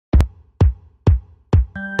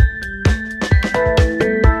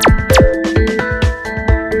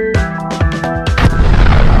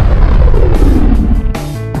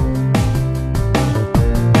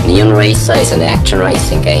Racer is an action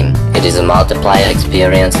racing game. It is a multiplayer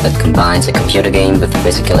experience that combines a computer game with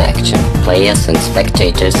physical action. Players and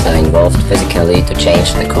spectators are involved physically to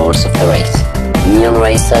change the course of the race. Neon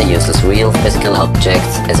Racer uses real physical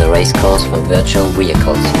objects as a racecourse for virtual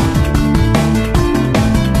vehicles.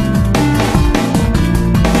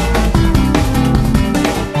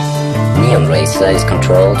 Neon Racer is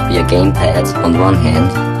controlled via gamepads on one hand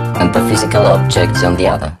and by physical objects on the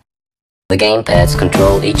other. The gamepads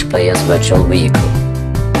control each player's virtual vehicle.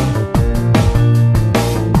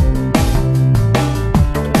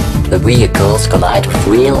 The vehicles collide with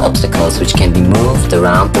real obstacles which can be moved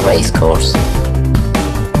around the racecourse.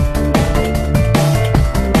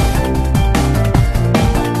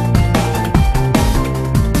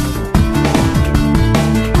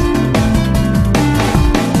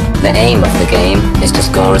 The aim of the game is to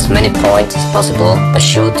score as many points as possible by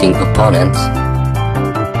shooting opponents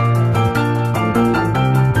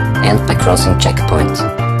and by crossing checkpoints.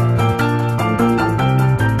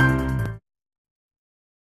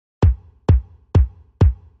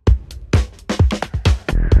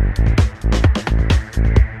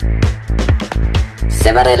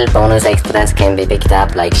 Several bonus extras can be picked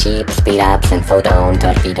up like sheep, speed-ups and photon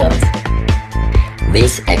torpedoes.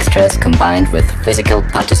 These extras combined with physical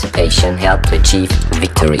participation help to achieve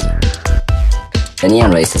victory. The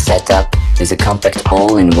Neon Racer setup is a compact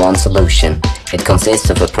all-in-one solution. It consists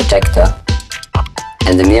of a projector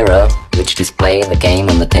and a mirror which display the game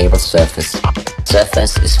on the table surface. The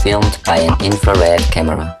surface is filmed by an infrared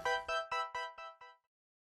camera.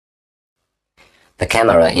 The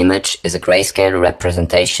camera image is a grayscale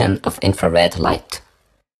representation of infrared light.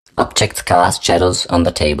 Objects cast shadows on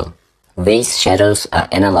the table. These shadows are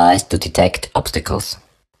analyzed to detect obstacles.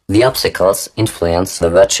 The obstacles influence the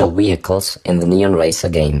virtual vehicles in the Neon Racer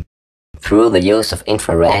game. Through the use of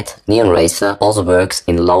infrared, Neon Racer also works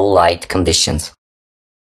in low light conditions.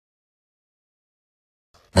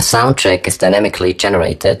 The soundtrack is dynamically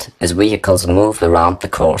generated as vehicles move around the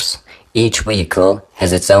course. Each vehicle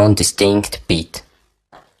has its own distinct beat.